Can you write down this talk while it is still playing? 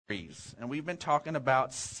And we've been talking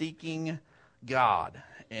about seeking God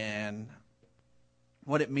and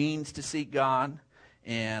what it means to seek God.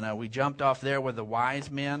 And we jumped off there with the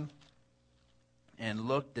wise men and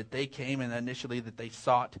looked that they came and initially that they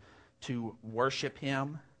sought to worship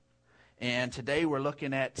him. And today we're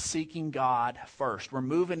looking at seeking God first. We're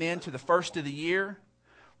moving into the first of the year.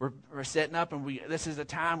 We're setting up, and this is a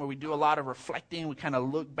time where we do a lot of reflecting. We kind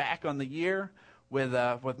of look back on the year with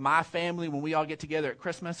my family when we all get together at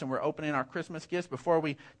Christmas and we're opening our Christmas gifts. Before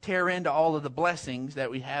we tear into all of the blessings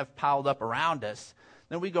that we have piled up around us,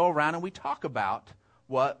 then we go around and we talk about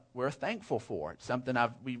what we're thankful for. It's something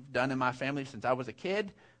we've done in my family since I was a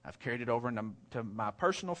kid. I've carried it over to my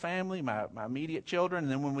personal family, my immediate children,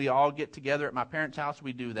 and then when we all get together at my parents' house,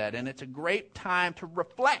 we do that. And it's a great time to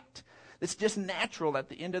reflect. It's just natural at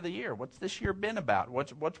the end of the year. What's this year been about?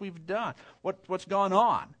 What's we've done? What's gone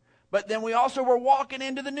on? But then we also were walking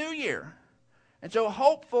into the new year. And so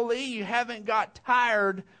hopefully you haven't got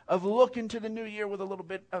tired of looking to the new year with a little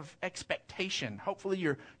bit of expectation. Hopefully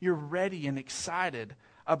you're ready and excited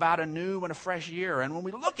about a new and a fresh year. And when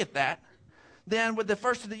we look at that, then with the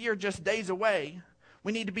first of the year just days away,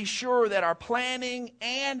 we need to be sure that our planning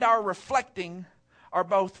and our reflecting are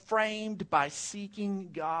both framed by seeking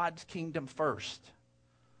God's kingdom first.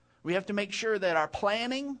 We have to make sure that our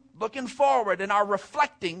planning, looking forward, and our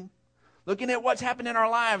reflecting, looking at what's happened in our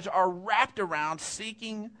lives, are wrapped around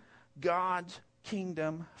seeking God's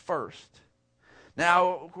kingdom first.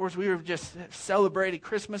 Now, of course, we have just celebrated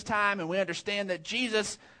Christmas time, and we understand that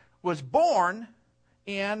Jesus was born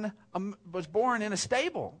in a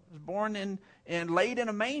stable, was born and laid in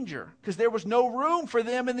a manger, because there was no room for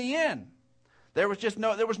them in the inn. There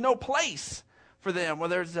was no place for them. Well,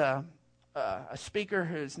 there's a speaker,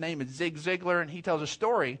 his name is Zig Ziglar, and he tells a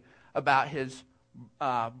story about his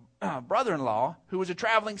brother-in-law who was a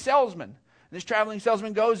traveling salesman. And this traveling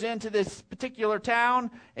salesman goes into this particular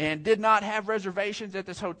town and did not have reservations at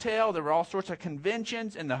this hotel. There were all sorts of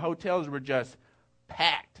conventions, and the hotels were just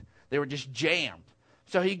packed. They were just jammed.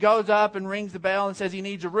 So he goes up and rings the bell and says he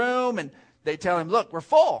needs a room, and they tell him, look, we're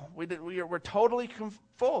full. We're totally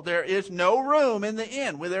full. There is no room in the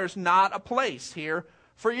inn. There's not a place here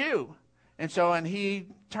for you. And he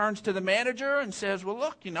turns to the manager and says, well,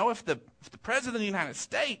 look, if the President of the United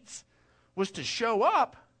States was to show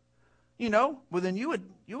up, well, then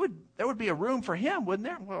there would be a room for him, wouldn't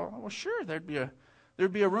there? Well, sure, there'd be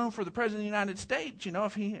a room for the President of the United States,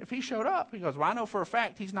 if he showed up. He goes, well, I know for a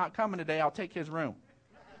fact he's not coming today. I'll take his room.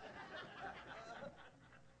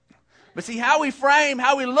 But see, how we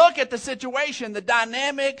look at the situation, the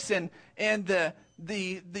dynamics and the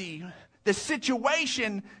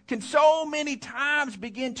situation can so many times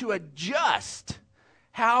begin to adjust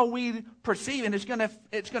how we perceive, and it's going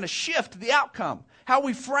to shift the outcome. How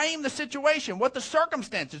we frame the situation, what the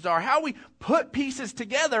circumstances are, how we put pieces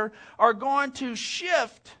together are going to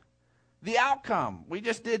shift the outcome. We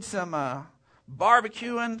just did some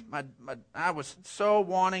barbecuing.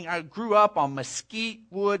 I grew up on mesquite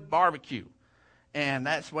wood barbecue, and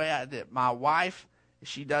that's the way I did. My wife,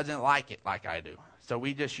 she doesn't like it like I do, so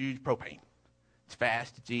we just use propane. It's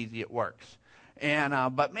fast, it's easy, it works.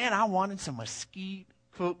 But man, I wanted some mesquite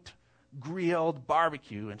cooked, grilled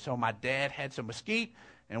barbecue, and so my dad had some mesquite,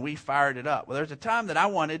 and we fired it up. Well, there's a time that I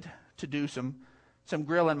wanted to do some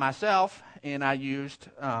grilling myself, and I used,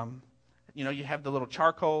 you have the little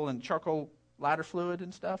charcoal lighter fluid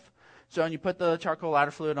and stuff. So you put the charcoal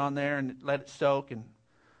lighter fluid on there and let it soak and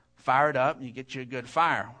fire it up, and you get you a good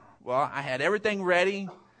fire. Well, I had everything ready.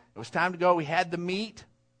 It was time to go. We had the meat,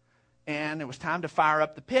 and it was time to fire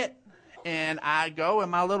up the pit. And I go,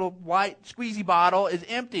 and my little white squeezy bottle is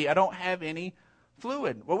empty. I don't have any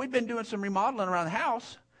fluid. Well, we'd been doing some remodeling around the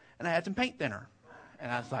house, and I had some paint thinner.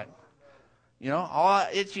 And I was like,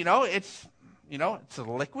 it's a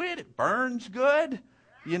liquid. It burns good.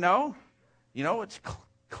 It's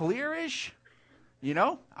clearish.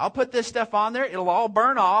 I'll put this stuff on there. It'll all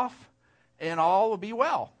burn off, and all will be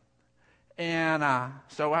well. And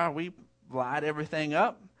so we light everything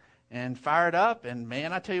up and fired up, and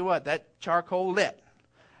man, I tell you what, that charcoal lit.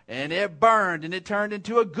 And it burned, and it turned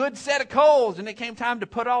into a good set of coals, and it came time to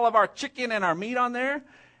put all of our chicken and our meat on there.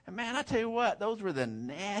 And man, I tell you what, those were the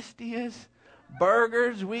nastiest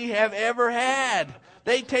burgers we have ever had.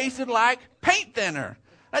 They tasted like paint thinner.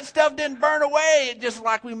 That stuff didn't burn away. It just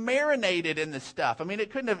like we marinated in the stuff. I mean,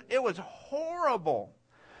 it was horrible.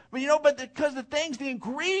 But because the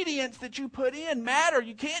ingredients that you put in matter.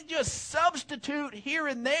 You can't just substitute here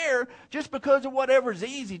and there just because of whatever's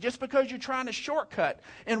easy, just because you're trying to shortcut.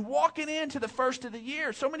 And walking into the first of the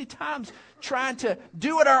year, so many times trying to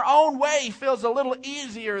do it our own way feels a little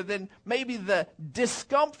easier than maybe the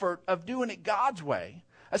discomfort of doing it God's way.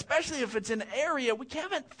 Especially if it's an area we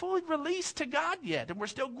haven't fully released to God yet, and we're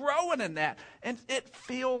still growing in that. And it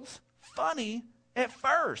feels funny at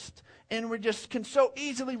first. And we just can so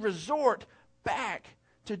easily resort back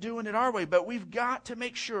to doing it our way. But we've got to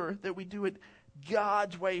make sure that we do it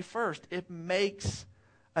God's way first. It makes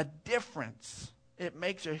a difference. It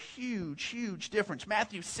makes a huge, huge difference.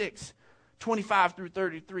 Matthew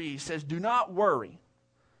 6:25-33 says, "Do not worry,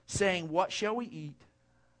 saying, 'What shall we eat?'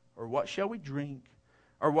 Or 'What shall we drink?'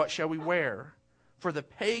 Or 'What shall we wear?' For the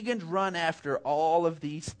pagans run after all of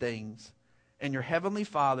these things, and your heavenly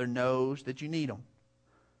Father knows that you need them.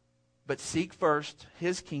 But seek first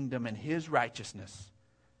His kingdom and His righteousness,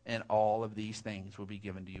 and all of these things will be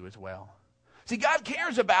given to you as well." See, God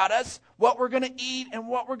cares about us, what we're going to eat and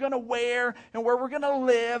what we're going to wear and where we're going to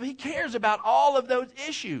live. He cares about all of those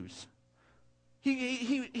issues.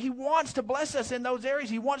 He wants to bless us in those areas.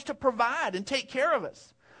 He wants to provide and take care of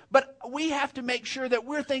us. But we have to make sure that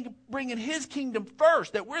we're bringing His kingdom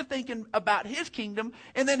first, that we're thinking about His kingdom,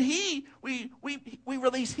 and then we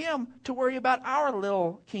release Him to worry about our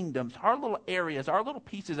little kingdoms, our little areas, our little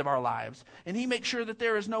pieces of our lives. And He makes sure that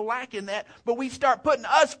there is no lack in that. But we start putting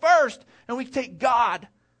us first, and we take God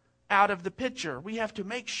out of the picture. We have to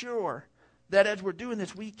make sure that as we're doing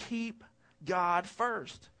this, we keep God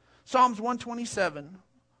first. Psalms 127,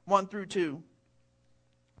 1-2.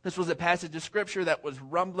 This was a passage of Scripture that was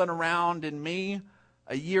rumbling around in me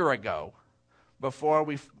a year ago before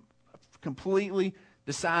we completely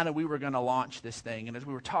decided we were going to launch this thing. And as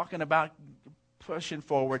we were talking about pushing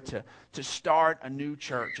forward to start a new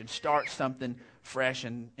church and start something fresh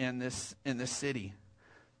in this city,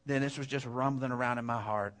 then this was just rumbling around in my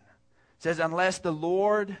heart. It says, "Unless the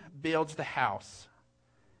Lord builds the house,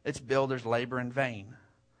 its builders labor in vain.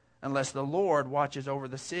 Unless the Lord watches over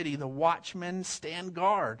the city, the watchmen stand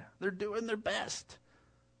guard." They're doing their best,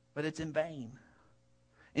 but it's in vain.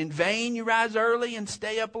 "In vain you rise early and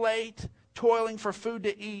stay up late, toiling for food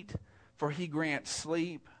to eat, for He grants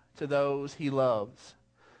sleep to those He loves."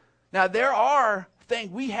 Now, there are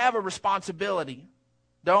things, we have a responsibility.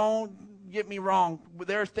 Don't get me wrong.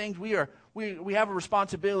 There are things we have a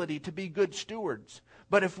responsibility to be good stewards.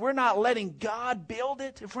 But if we're not letting God build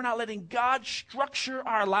it, if we're not letting God structure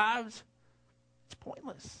our lives, it's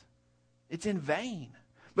pointless. It's in vain.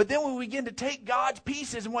 But then when we begin to take God's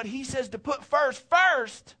pieces and what He says to put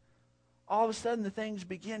first, all of a sudden the things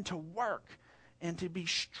begin to work and to be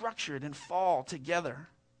structured and fall together.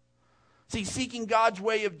 See, seeking God's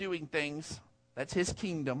way of doing things, that's His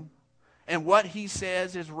kingdom, and what He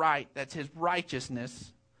says is right, that's His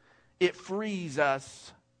righteousness, it frees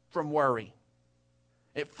us from worry.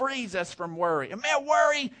 It frees us from worry. And man,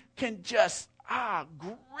 worry can just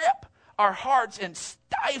grip our hearts and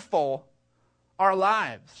stifle our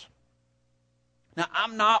lives. Now,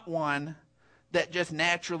 I'm not one that just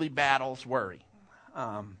naturally battles worry.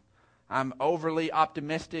 I'm overly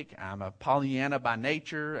optimistic. I'm a Pollyanna by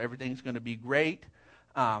nature. Everything's going to be great.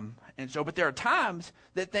 But there are times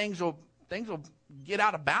that things will get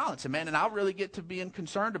out of balance, and I'll really get to being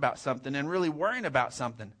concerned about something and really worrying about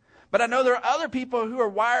something. But I know there are other people who are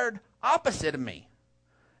wired opposite of me.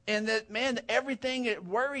 And that,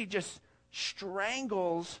 worry just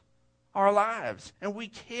strangles our lives. And we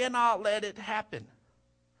cannot let it happen.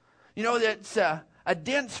 You know, that's a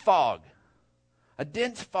dense fog. A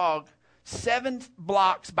dense fog, 7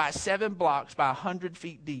 blocks by 7 blocks by 100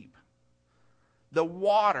 feet deep. The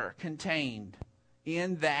water contained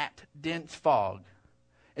in that dense fog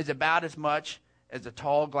is about as much as a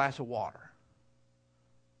tall glass of water.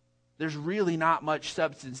 There's really not much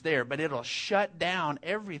substance there, but it'll shut down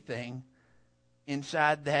everything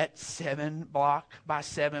inside that 7 block by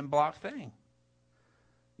 7 block thing.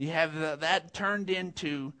 You have that turned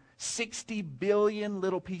into 60 billion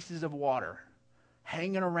little pieces of water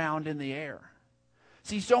hanging around in the air.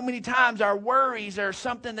 See, so many times our worries are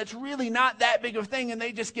something that's really not that big of a thing, and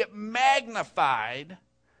they just get magnified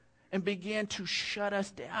and begin to shut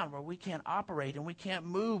us down where we can't operate and we can't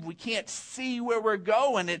move. We can't see where we're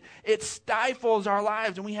going. It stifles our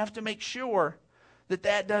lives, and we have to make sure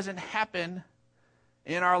that doesn't happen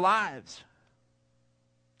in our lives.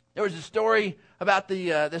 There was a story about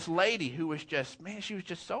this lady who was she was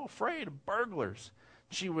just so afraid of burglars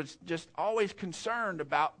she was just always concerned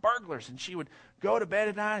about burglars. And she would go to bed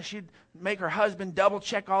at night and she'd make her husband double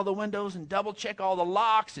check all the windows and double check all the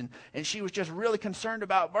locks. And she was just really concerned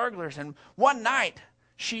about burglars. And one night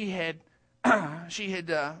she had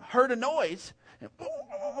heard a noise and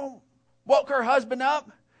woke her husband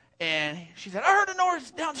up. And she said, I heard a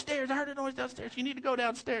noise downstairs. I heard a noise downstairs. You need to go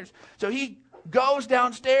downstairs. So he goes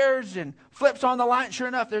downstairs and flips on the light. And sure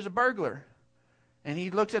enough, there's a burglar. And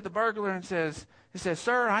he looks at the burglar and says,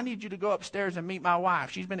 sir, I need you to go upstairs and meet my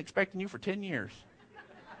wife. She's been expecting you for 10 years.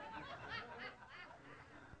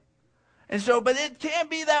 And so, but it can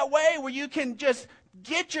be that way where you can just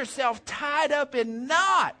get yourself tied up in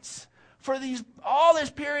knots for all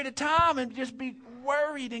this period of time and just be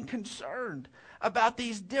worried and concerned about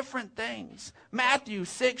these different things. Matthew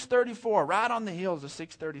 6:34, right on the heels of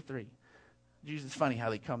 6:33. Jesus, funny how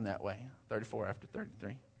they come that way, 34 after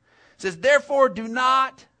 33. It says, therefore do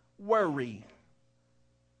not worry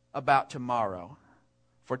about tomorrow,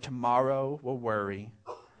 for tomorrow will worry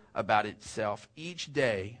about itself. Each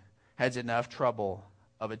day has enough trouble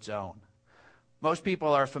of its own. Most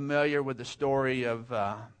people are familiar with the story of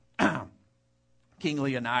King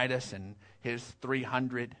Leonidas and his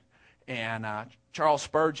 300. And Charles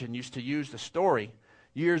Spurgeon used to use the story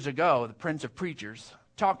years ago, the Prince of Preachers,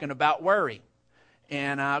 talking about worry.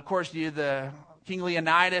 And of course, the King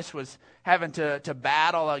Leonidas was having to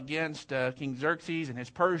battle against King Xerxes and his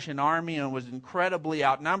Persian army and was incredibly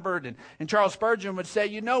outnumbered. And Charles Spurgeon would say,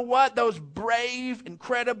 you know what? Those brave,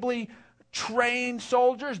 incredibly trained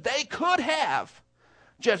soldiers, they could have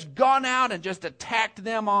just gone out and just attacked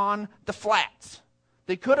them on the flats.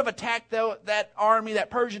 They could have attacked that army, that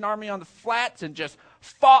Persian army on the flats and just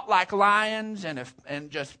fought like lions and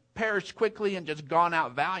just perished quickly and just gone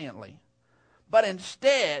out valiantly. But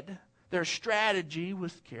instead, their strategy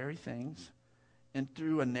was to carry things in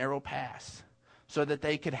through a narrow pass so that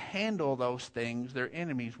they could handle those things, their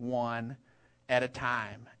enemies, one at a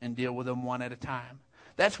time and deal with them one at a time.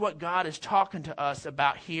 That's what God is talking to us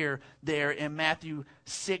about here, there in Matthew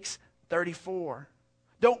 6:34.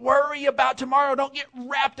 Don't worry about tomorrow. Don't get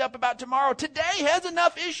wrapped up about tomorrow. Today has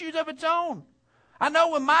enough issues of its own. I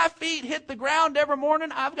know when my feet hit the ground every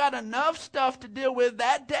morning, I've got enough stuff to deal with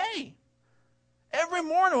that day. Every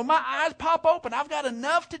morning when my eyes pop open, I've got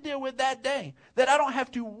enough to deal with that day that I don't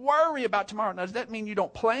have to worry about tomorrow. Now, does that mean you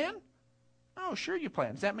don't plan? Oh, sure you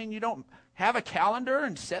plan. Does that mean you don't have a calendar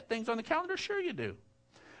and set things on the calendar? Sure you do.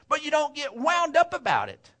 But you don't get wound up about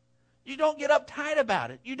it. You don't get uptight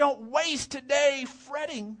about it. You don't waste today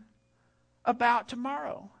fretting about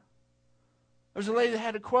tomorrow. There was a lady that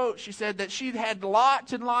had a quote. She said that she'd had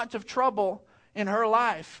lots and lots of trouble in her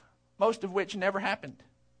life, most of which never happened.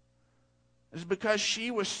 It's because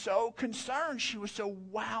she was so concerned. She was so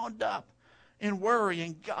wound up in worry.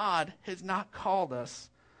 And God has not called us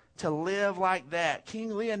to live like that.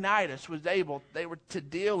 King Leonidas was able, they were to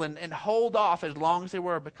deal and hold off as long as they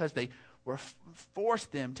were because they were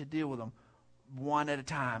forced them to deal with them one at a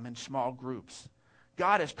time in small groups.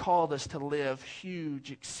 God has called us to live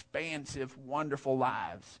huge, expansive, wonderful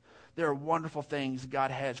lives. There are wonderful things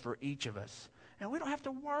God has for each of us. And we don't have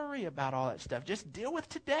to worry about all that stuff. Just deal with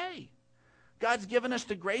today. God's given us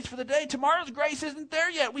the grace for the day. Tomorrow's grace isn't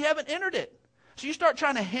there yet. We haven't entered it. So you start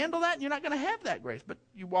trying to handle that and you're not going to have that grace. But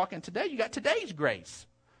you walk in today, you got today's grace.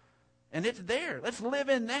 And it's there. Let's live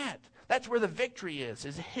in that. That's where the victory is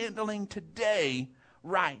handling today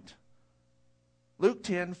right. Luke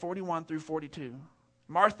 10:41 through 42.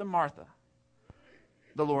 Martha, Martha,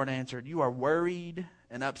 the Lord answered, you are worried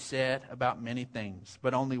and upset about many things,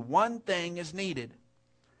 but only one thing is needed.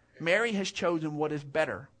 Mary has chosen what is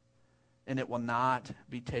better, and it will not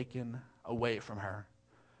be taken away from her.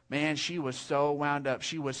 Man, she was so wound up.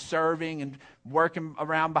 She was serving and working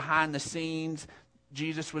around behind the scenes.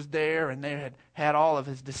 Jesus was there, and they had all of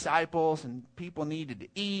his disciples, and people needed to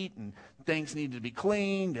eat, and things needed to be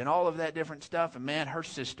cleaned, and all of that different stuff. And man, her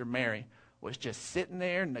sister Mary was just sitting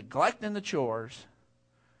there neglecting the chores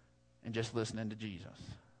and just listening to Jesus.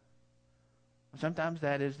 Sometimes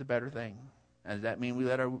that is the better thing. Does that mean we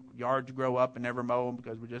let our yards grow up and never mow them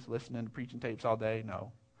because we're just listening to preaching tapes all day?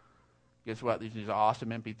 No. Guess what? These are awesome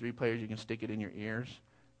MP3 players. You can stick it in your ears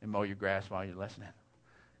and mow your grass while you're listening.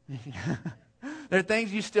 There are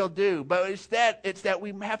things you still do, but it's that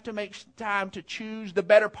we have to make time to choose the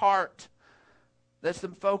better part. That's the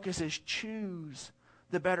focus, is choose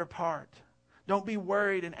the better part. Don't be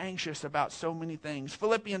worried and anxious about so many things.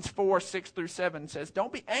 Philippians 4:6 through 7 says,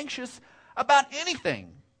 don't be anxious about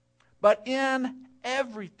anything, but in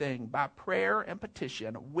everything by prayer and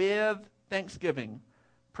petition with thanksgiving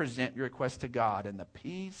present your requests to God, and the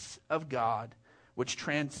peace of God, which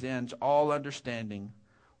transcends all understanding,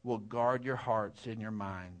 will guard your hearts and your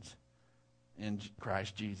minds in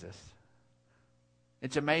Christ Jesus.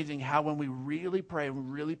 It's amazing how when we really pray, we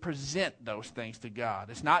really present those things to God.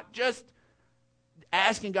 It's not just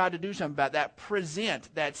asking God to do something about that. Present,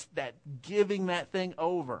 that's that giving that thing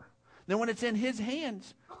over. Then when it's in His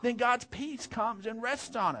hands, then God's peace comes and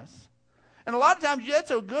rests on us. And a lot of times that's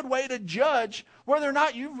a good way to judge whether or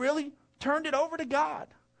not you've really turned it over to God.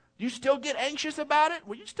 You still get anxious about it?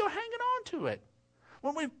 Well, you're still hanging on to it.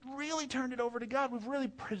 When we've really turned it over to God, we've really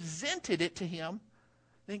presented it to Him,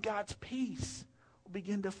 then God's peace will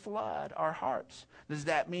begin to flood our hearts. Does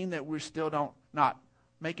that mean that we're still not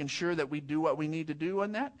making sure that we do what we need to do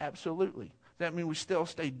in that? Absolutely. Does that mean we still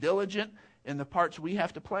stay diligent in the parts we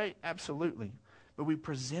have to play? Absolutely. But we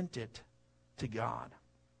present it to God.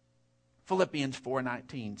 Philippians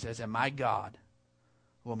 4:19 says, "And my God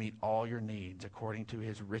will meet all your needs according to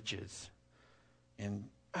His riches in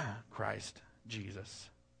Christ Jesus."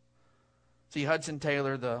 See, Hudson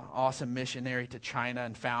Taylor, the awesome missionary to China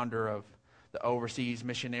and founder of the Overseas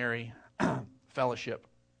Missionary Fellowship,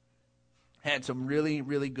 had some really,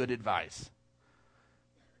 really good advice.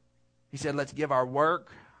 He said, let's give our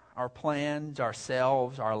work, our plans,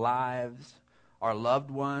 ourselves, our lives, our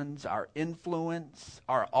loved ones, our influence,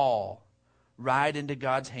 our all, right into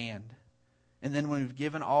God's hand. And then when we've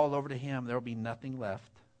given all over to Him, there will be nothing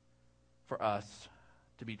left for us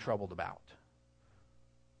to be troubled about.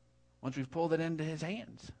 Once we've pulled it into His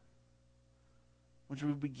hands. Once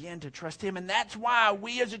we begin to trust Him. And that's why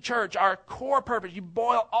we as a church, our core purpose, you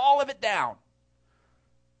boil all of it down.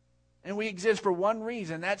 And we exist for one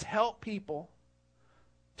reason. That's help people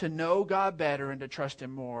to know God better and to trust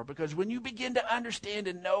Him more. Because when you begin to understand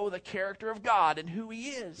and know the character of God and who He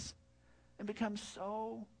is, it becomes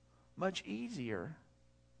so much easier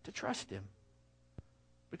to trust Him.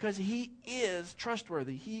 Because He is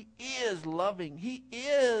trustworthy. He is loving. He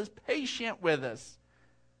is patient with us.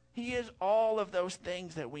 He is all of those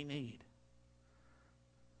things that we need.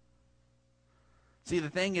 See, the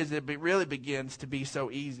thing is, it really begins to be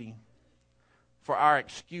so easy for our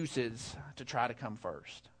excuses to try to come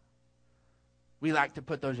first. We like to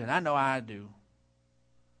put those in. I know I do.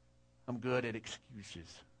 I'm good at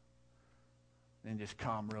excuses. Then just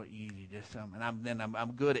come real easy.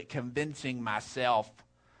 I'm good at convincing myself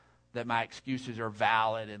that my excuses are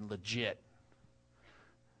valid and legit.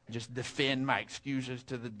 Just defend my excuses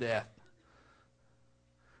to the death.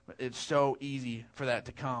 But it's so easy for that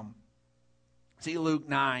to come. See, Luke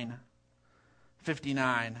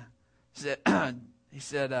 9:59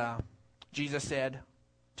 Jesus said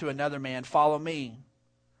to another man, "Follow me."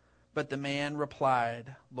 But the man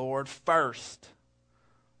replied, "Lord, first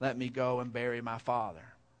let me go and bury my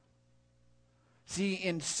father." See,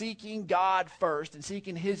 in seeking God first and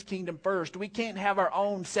seeking His kingdom first, we can't have our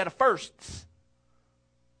own set of firsts.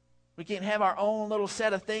 We can't have our own little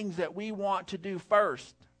set of things that we want to do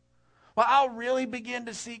first. Well, I'll really begin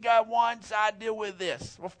to see God once I deal with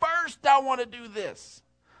this. Well, first I want to do this.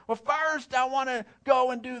 Well, first I want to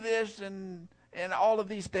go and do this and all of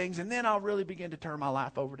these things, and then I'll really begin to turn my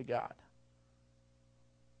life over to God.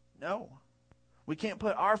 No. We can't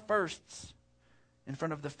put our firsts in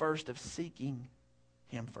front of the first of seeking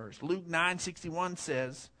Him first. Luke 9:61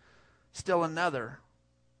 says, still another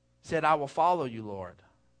said, "I will follow you, Lord."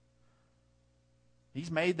 He's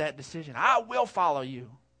made that decision. I will follow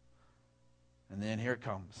you. And then here it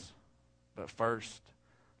comes. But first,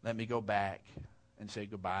 let me go back and say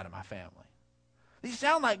goodbye to my family. These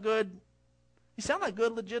sound like good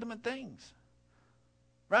legitimate things.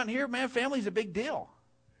 Around here, man, family's a big deal.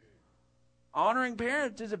 Honoring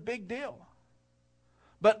parents is a big deal.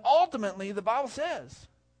 But ultimately, the Bible says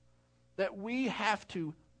that we have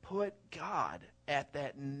to put God at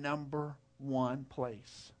that number one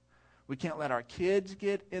place. We can't let our kids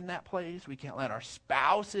get in that place. We can't let our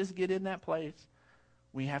spouses get in that place.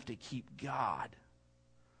 We have to keep God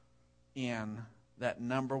in that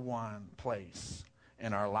number one place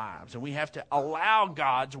in our lives. And we have to allow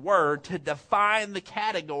God's Word to define the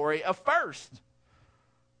category of first.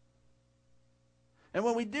 And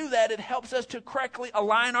when we do that, it helps us to correctly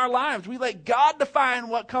align our lives. We let God define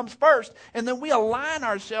what comes first, and then we align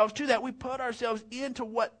ourselves to that. We put ourselves into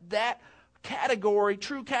what that category,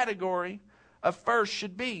 true category of first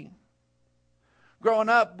should be. Growing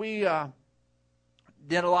up, we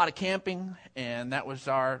did a lot of camping, and that was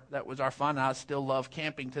our fun. I still love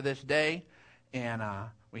camping to this day. And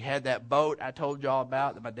we had that boat I told you all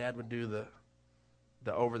about that my dad would do the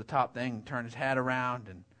over the top thing and turn his hat around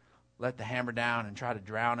and let the hammer down and try to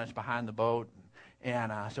drown us behind the boat.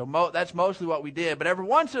 And so that's mostly what we did. But every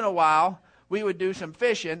once in a while, we would do some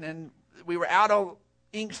fishing, and we were out on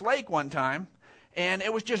Inks Lake one time, And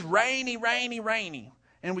it was just rainy.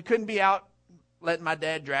 And we couldn't be out letting my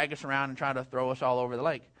dad drag us around and try to throw us all over the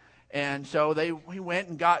lake. And so we went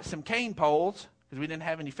and got some cane poles, because we didn't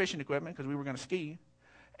have any fishing equipment because we were going to ski.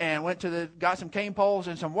 And got some cane poles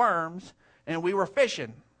and some worms, and we were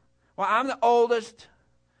fishing. Well, I'm the oldest,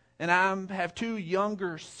 and I have 2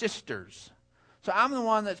 younger sisters. So I'm the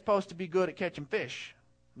one that's supposed to be good at catching fish.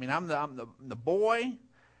 I mean, I'm the boy,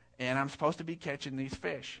 and I'm supposed to be catching these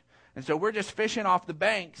fish. And so we're just fishing off the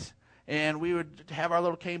banks, and we would have our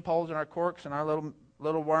little cane poles and our corks and our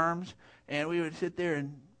little worms, and we would sit there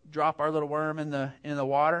and drop our little worm in the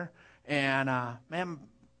water. And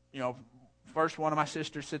first one of my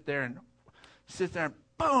sisters sits there and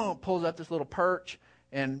boom, pulls up this little perch,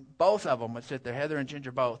 and both of them would sit there. Heather and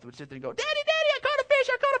Ginger both would sit there and go, "Daddy, I caught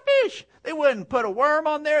a fish. They wouldn't put a worm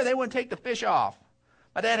on there. They wouldn't take the fish off.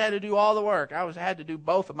 My dad had to do all the work. I had to do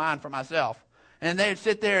both of mine for myself. And they'd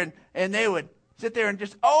sit there and they would sit there and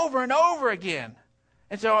just over and over again.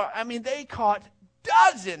 And so, they caught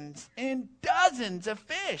dozens and dozens of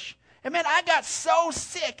fish. And man, I got so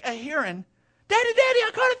sick of hearing, "Daddy,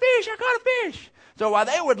 I caught a fish. So while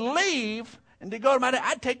they would leave and to go to my dad,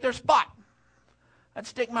 I'd take their spot. I'd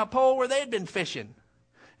stick my pole where they'd been fishing.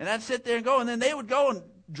 And I'd sit there and go, and then they would go and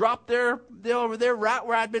drop over there right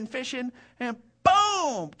where I'd been fishing, and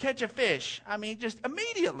boom, catch a fish. Just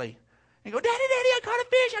immediately. And go, "Daddy, I caught a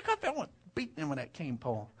fish. I want to beat them with that cane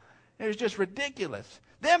pole." It was just ridiculous.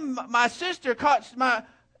 Then my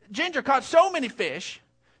Ginger caught so many fish,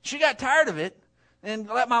 she got tired of it and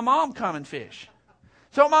let my mom come and fish.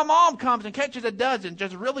 So my mom comes and catches a dozen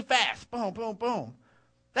just really fast. Boom, boom, boom.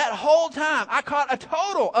 That whole time, I caught a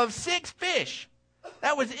total of 6 fish.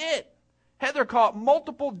 That was it. Heather caught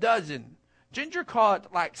multiple dozen. Ginger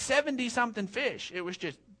caught like 70-something fish. It was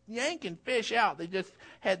just yanking fish out. They just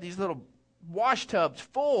had these little wash tubs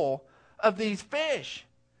full of these fish.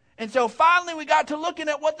 And so finally we got to looking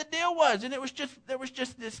at what the deal was. And there was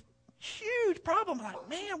just this huge problem. Like,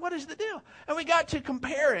 man, what is the deal? And we got to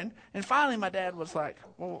comparing. And finally my dad was like,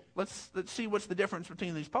 "Well, let's see what's the difference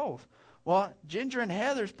between these poles." Well, Ginger and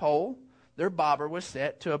Heather's pole, their bobber was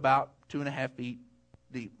set to about 2.5 feet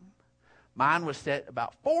deep. Mine was set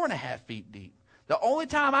about 4.5 feet deep. The only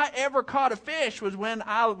time I ever caught a fish was when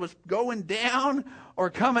I was going down or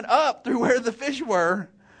coming up through where the fish were.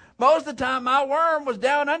 Most of the time, my worm was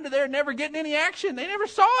down under there, never getting any action. They never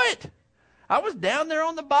saw it. I was down there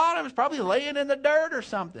on the bottom. I was probably laying in the dirt or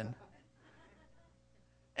something.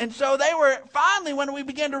 And so they were, finally, when we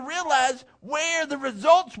began to realize where the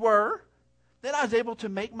results were, then I was able to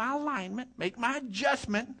make my alignment, make my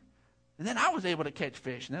adjustment, and then I was able to catch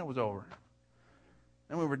fish, and then it was over.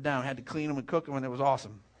 Then we were done. We had to clean them and cook them, and it was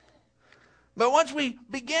awesome. But once we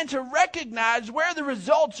begin to recognize where the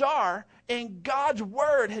results are, and God's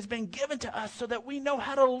word has been given to us so that we know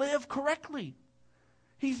how to live correctly.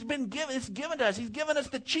 It's given to us. He's given us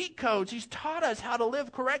the cheat codes. He's taught us how to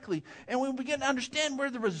live correctly. And when we begin to understand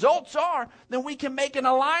where the results are, then we can make an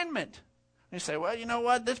alignment. And you say, "Well, you know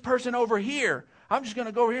what? This person over here, I'm just going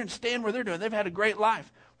to go over here and stand where they're doing. They've had a great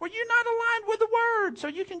life." Well, you're not aligned with the word, so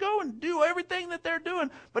you can go and do everything that they're doing.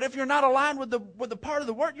 But if you're not aligned with the part of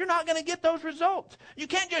the word, you're not going to get those results. You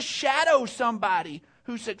can't just shadow somebody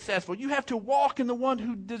who's successful. You have to walk in the one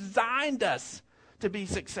who designed us to be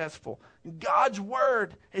successful. God's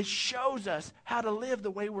word, it shows us how to live the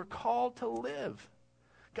way we're called to live.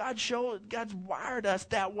 God's wired us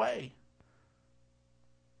that way.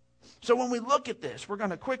 So when we look at this, we're going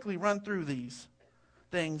to quickly run through these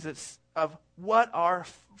things of what are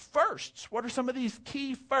firsts. What are some of these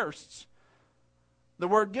key firsts the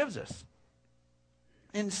word gives us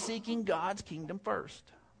in seeking God's kingdom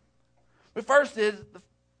first? The first is,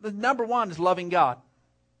 the number one is loving God.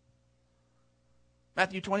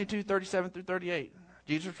 Matthew 22:37-38.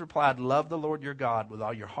 Jesus replied, "Love the Lord your God with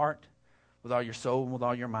all your heart, with all your soul, and with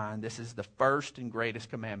all your mind. This is the first and greatest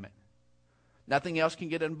commandment. Nothing else can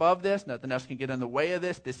get above this. Nothing else can get in the way of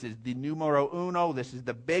this. This is the numero uno. This is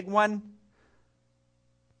the big one.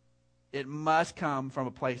 It must come from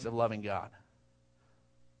a place of loving God."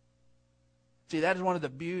 See, that is one of the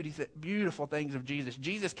beautiful things of Jesus.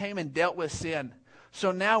 Jesus came and dealt with sin.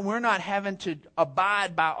 So now we're not having to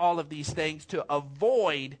abide by all of these things to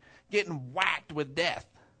avoid getting whacked with death.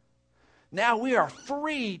 Now we are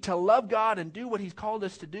free to love God and do what He's called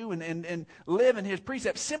us to do and live in His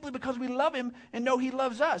precepts simply because we love Him and know He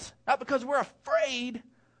loves us. Not because we're afraid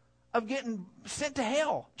of getting sent to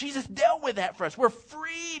hell. Jesus dealt with that for us. We're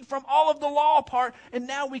freed from all of the law part, and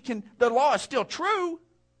now the law is still true.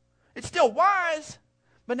 It's still wise,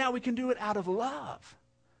 but now we can do it out of love,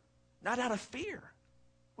 not out of fear.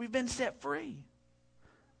 We've been set free.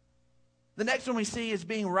 The next one we see is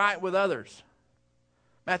being right with others.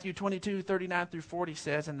 Matthew 22:39-40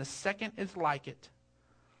 says, and the second is like it.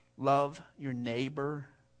 Love your neighbor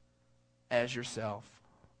as yourself.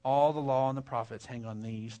 All the law and the prophets hang on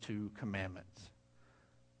these two commandments.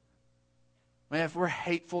 Man, if we're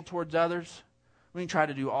hateful towards others, we can try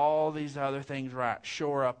to do all these other things right,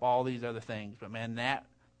 shore up all these other things. But man,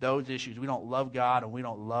 those issues, we don't love God and we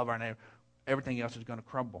don't love our neighbor, everything else is going to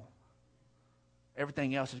crumble.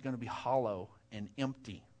 Everything else is going to be hollow and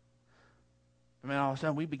empty. I mean, all of a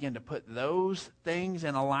sudden we begin to put those things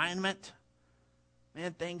in alignment.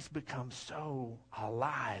 Man, things become so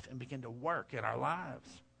alive and begin to work in our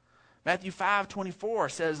lives. Matthew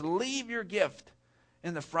 5:24 says, leave your gift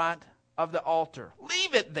in the front of the altar.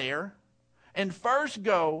 Leave it there and first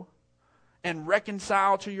go and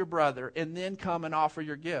reconcile to your brother and then come and offer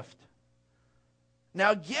your gift.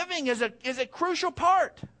 Now, giving is a crucial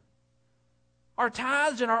part. Our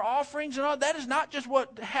tithes and our offerings and all that is not just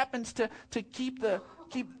what happens to keep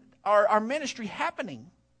our ministry happening.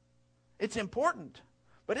 It's important,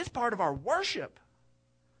 but it's part of our worship.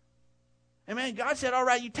 And man, God said, all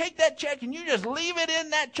right, you take that check and you just leave it in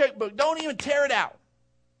that checkbook. Don't even tear it out.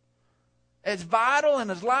 As vital and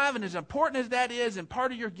as live and as important as that is and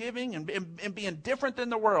part of your giving and being different than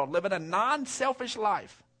the world, living a non-selfish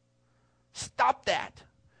life, stop that.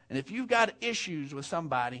 And if you've got issues with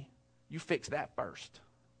somebody, you fix that first.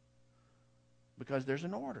 Because there's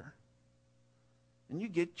an order. And you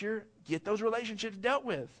get those relationships dealt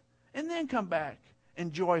with. And then come back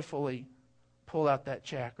and joyfully pull out that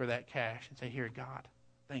check or that cash and say, here, God,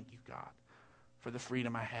 thank you, God, for the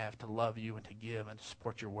freedom I have to love you and to give and to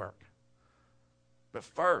support your work. But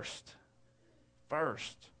first,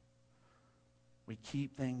 we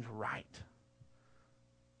keep things right.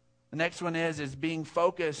 The next one is being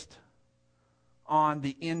focused on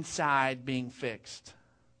the inside being fixed.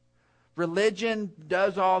 Religion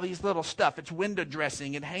does all these little stuff. It's window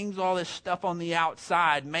dressing. It hangs all this stuff on the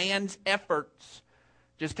outside. Man's efforts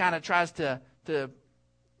just kind of tries to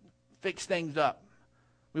fix things up.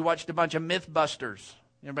 We watched a bunch of Mythbusters.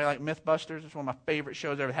 Anybody like Mythbusters? It's one of my favorite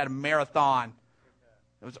shows ever. It had a marathon.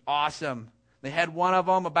 It was awesome. They had one of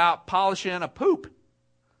them about polishing a poop.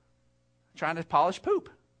 Trying to polish poop.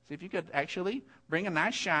 See if you could actually bring a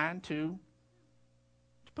nice shine to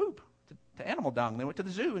poop, to animal dung. They went to the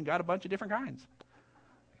zoo and got a bunch of different kinds.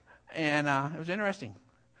 And it was interesting.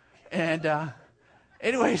 And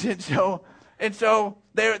anyways, and so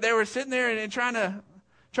they were sitting there and trying to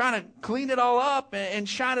clean it all up and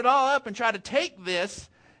shine it all up and try to take this,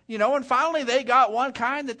 and finally they got one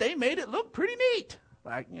kind that they made it look pretty neat.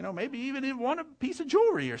 Like, maybe even won a piece of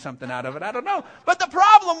jewelry or something out of it. I don't know. But the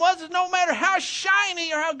problem was no matter how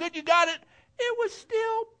shiny or how good you got it, it was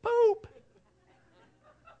still poop.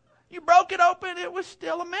 You broke it open, it was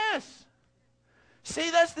still a mess. See,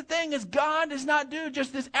 that's the thing, is God does not do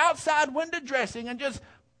just this outside window dressing and just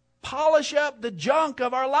polish up the junk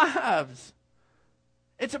of our lives.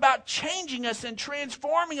 It's about changing us and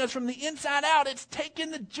transforming us from the inside out. It's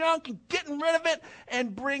taking the junk and getting rid of it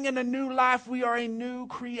and bringing a new life. We are a new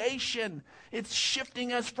creation. It's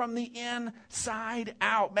shifting us from the inside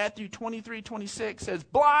out. Matthew 23:26 says,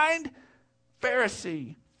 blind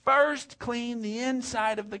Pharisee, first clean the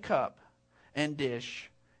inside of the cup and dish,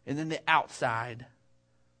 and then the outside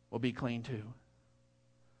will be clean too.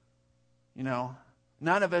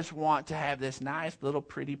 None of us want to have this nice little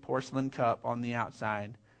pretty porcelain cup on the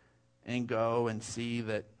outside and go and see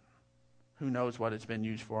that who knows what it's been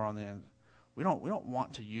used for on the end. We don't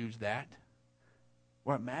want to use that.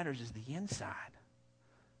 What matters is the inside.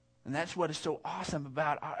 And that's what is so awesome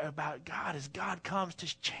about God, is God comes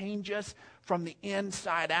to change us from the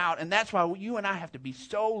inside out. And that's why you and I have to be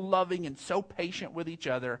so loving and so patient with each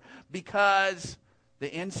other, because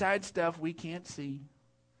the inside stuff we can't see.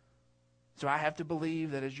 So I have to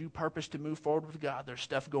believe that as you purpose to move forward with God, there's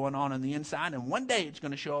stuff going on the inside, and one day it's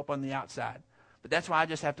going to show up on the outside. But that's why I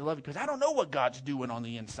just have to love you, because I don't know what God's doing on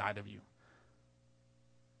the inside of you.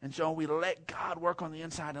 And so we let God work on the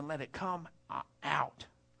inside and let it come out.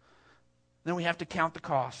 Then we have to count the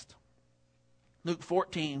cost. Luke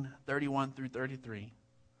 14:31-33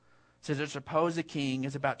 says, or suppose a king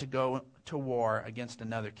is about to go to war against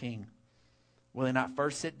another king. Will he not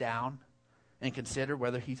first sit down and consider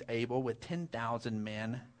whether he's able with 10,000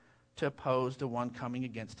 men to oppose the one coming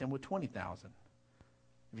against him with 20,000?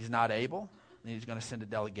 If he's not able, then he's going to send a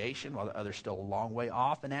delegation while the other's still a long way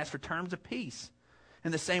off and ask for terms of peace.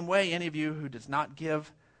 In the same way, any of you who does not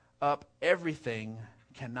give up everything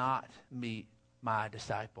cannot be my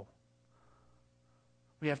disciple.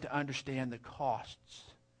 We have to understand the costs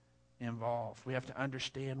involved. We have to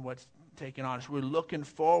understand what's taken on us. We're looking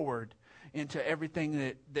forward. into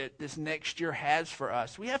everything that this next year has for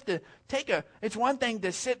us. We have to it's one thing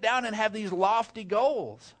to sit down and have these lofty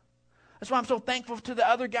goals. That's why I'm so thankful to the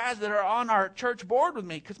other guys that are on our church board with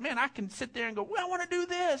me. Because, man, I can sit there and go, well, I want to do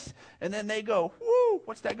this. And then they go, whoo,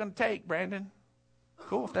 what's that going to take, Brandon?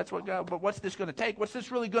 Cool, if that's what God, but what's this going to take? What's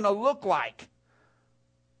this really going to look like?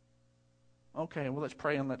 Okay, well, let's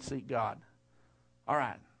pray and let's seek God. All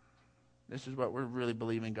right, this is what we're really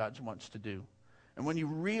believing God wants to do. And when you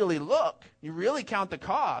really look, you really count the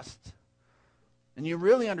cost, and you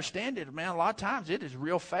really understand it, man, a lot of times it is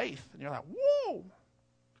real faith. And you're like, whoa.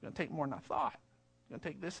 It's going to take more than I thought. It's going to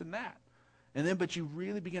take this and that. And then, but you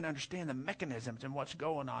really begin to understand the mechanisms and what's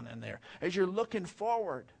going on in there. As you're looking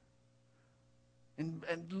forward and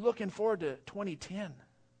looking forward to 2010,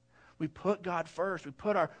 we put God first. We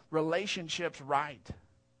put our relationships right.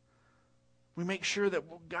 We make sure that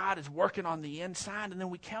God is working on the inside, and then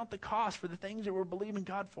we count the cost for the things that we're believing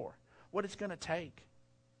God for, what it's going to take.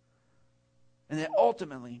 And then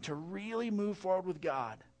ultimately, to really move forward with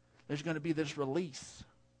God, there's going to be this release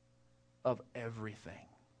of everything,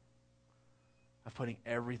 of putting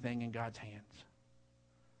everything in God's hands.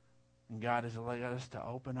 And God has allowed us to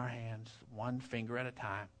open our hands one finger at a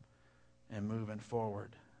time and moving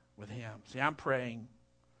forward with Him. See, I'm praying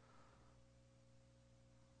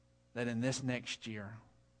that in this next year,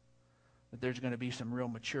 that there's going to be some real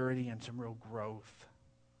maturity and some real growth.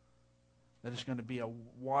 That it's going to be a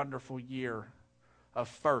wonderful year of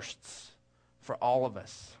firsts for all of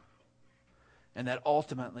us. And that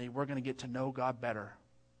ultimately we're going to get to know God better.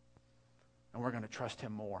 And we're going to trust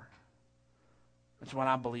Him more. That's what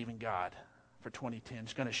I believe in God for 2010.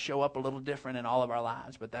 It's going to show up a little different in all of our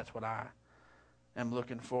lives, but that's what I am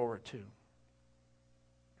looking forward to.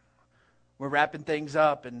 We're wrapping things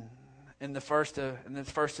up, and in the first of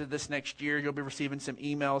this next year, you'll be receiving some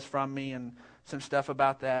emails from me and some stuff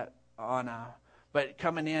about that but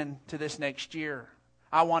coming in to this next year,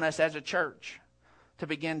 I want us as a church to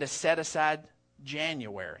begin to set aside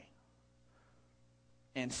January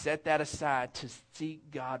and set that aside to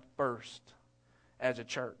seek God first as a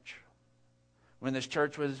church. When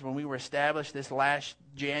we were established this last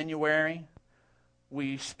January,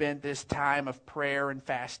 we spent this time of prayer and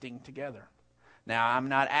fasting together. Now, I'm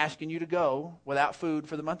not asking you to go without food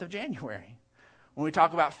for the month of January. When we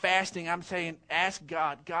talk about fasting, I'm saying, ask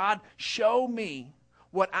God, God, show me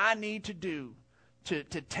what I need to do to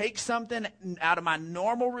take something out of my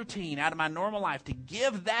normal routine, out of my normal life, to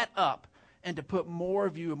give that up and to put more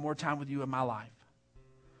of you and more time with you in my life.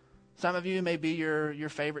 Some of you may be your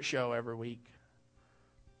favorite show every week.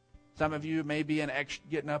 Some of you may be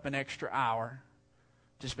getting up an extra hour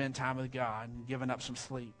to spend time with God and giving up some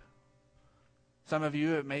sleep. Some of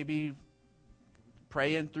you, it may be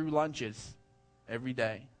praying through lunches every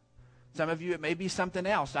day. Some of you, it may be something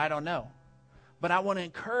else. I don't know. But I want to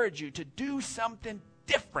encourage you to do something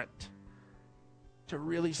different to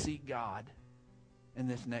really seek God in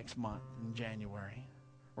this next month, in January.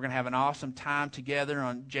 We're going to have an awesome time together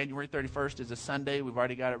on January 31st is a Sunday. We've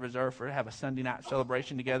already got it reserved for have a Sunday night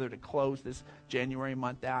celebration together to close this January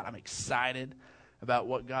month out. I'm excited about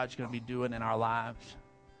what God's going to be doing in our lives.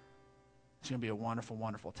 It's going to be a wonderful,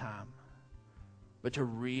 wonderful time. But to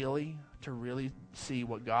really see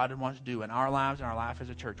what God wants to do in our lives and our life as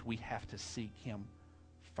a church, we have to seek Him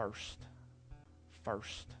first.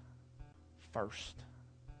 First. First.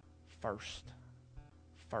 First.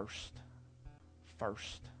 First.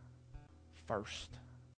 First. First.